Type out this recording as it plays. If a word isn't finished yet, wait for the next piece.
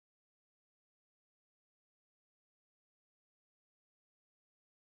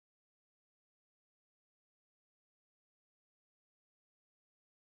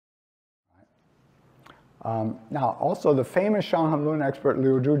Now, also the famous Shang Hanlun expert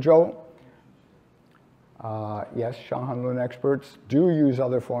Liu Duzhou, yes, Shang Hanlun experts do use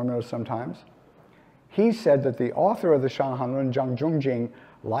other formulas sometimes. He said that the author of the Shang Hanlun, Zhang Zhongjing,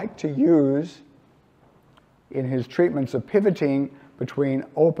 liked to use in his treatments of pivoting between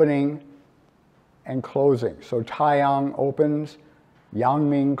opening and closing. So Taiyang opens,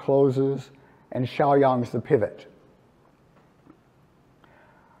 Yangming closes, and Xiaoyang's the pivot.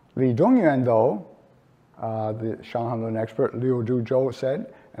 Li Dongyuan, though, the Shang Hanlun expert Liu Duzhou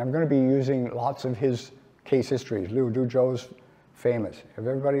said, and I'm going to be using lots of his case histories. Liu Duzhou's famous. Have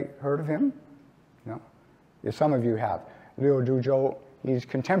everybody heard of him? No? Yeah, some of you have. Liu Duzhou, he's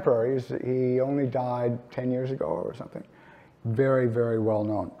contemporary. He only died 10 years ago or something. Very, very well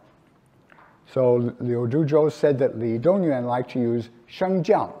known. So Liu Duzhou said that Li Dongyuan liked to use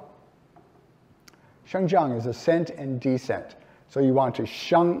Shengjiang. Shengjiang is ascent and descent. So you want to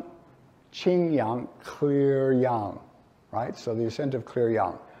Sheng, Qing Yang, clear Yang, right? So the ascent of clear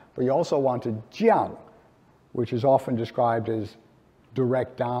Yang. But you also want to Jiang, which is often described as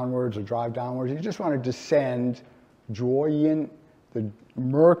direct downwards or drive downwards. You just want to descend, Zhuo Yin, the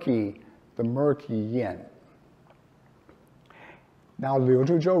murky yin. Now, Liu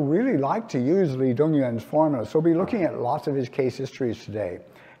Duzhou really liked to use Li Dongyuan's formula, so we'll be looking at lots of his case histories today.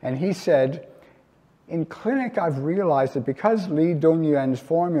 And he said, in clinic, I've realized that because Li Dongyuan's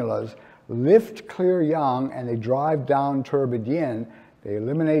formulas lift clear yang and they drive down turbid yin, they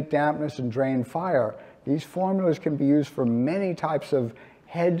eliminate dampness and drain fire, these formulas can be used for many types of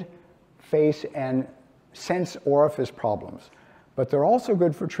head, face, and sense orifice problems. But they're also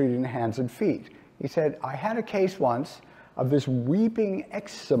good for treating the hands and feet. He said, I had a case once of this weeping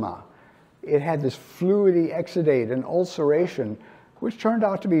eczema. It had this fluidy exudate and ulceration, which turned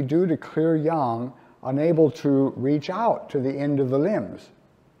out to be due to clear yang, unable to reach out to the end of the limbs.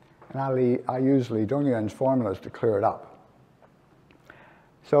 And I use Li Dongyuan's formulas to clear it up.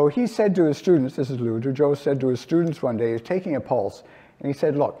 So he said to his students, this is Liu Duzhou said to his students one day, he was taking a pulse, and he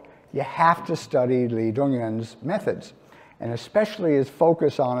said, look, you have to study Li Dongyuan's methods, and especially his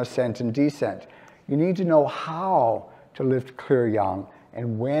focus on ascent and descent. You need to know how to lift clear yang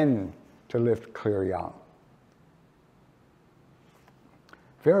and when to lift clear yang.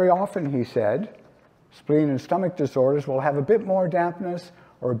 Very often, he said, spleen and stomach disorders will have a bit more dampness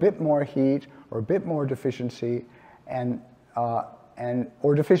or a bit more heat or a bit more deficiency,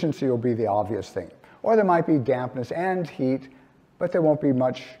 or deficiency will be the obvious thing. Or there might be dampness and heat, but there won't be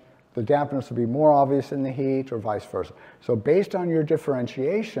much. The dampness will be more obvious than the heat or vice versa. So based on your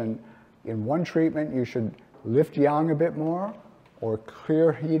differentiation, in one treatment you should lift yang a bit more, or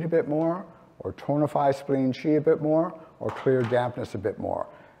clear heat a bit more, or tonify spleen qi a bit more, or clear dampness a bit more.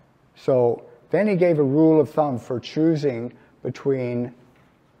 So then he gave a rule of thumb for choosing between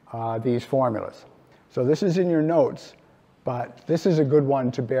these formulas. So this is in your notes, but this is a good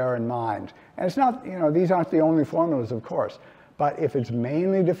one to bear in mind. And it's not, these aren't the only formulas, of course, but if it's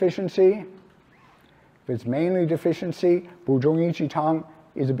mainly deficiency, Bu Zhong Yi Qi Tang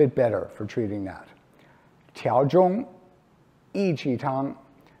is a bit better for treating that. Tiao Zhong Yi Qi Tang,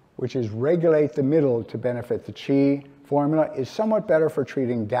 which is regulate the middle to benefit the qi formula, is somewhat better for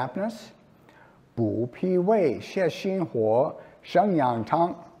treating dampness. Bu Pi Wei Xie Xin Huo Sheng Yang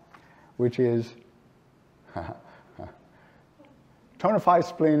Tang, which is tonify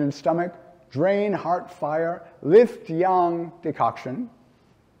spleen and stomach, drain heart fire, lift yang decoction.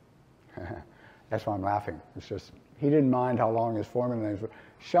 That's why I'm laughing. It's just, he didn't mind how long his formula names were.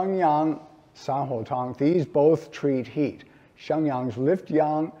 Sheng Yang, San Huo Tang, these both treat heat. Sheng Yang's lift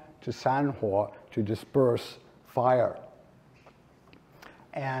yang to San Huo to disperse fire.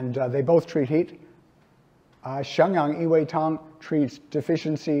 And they both treat heat. Sheng Yang Yi Wei Tang treats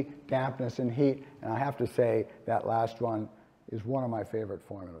deficiency, dampness, and heat. And I have to say that last one is one of my favorite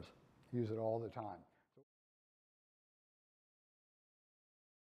formulas. Use it all the time.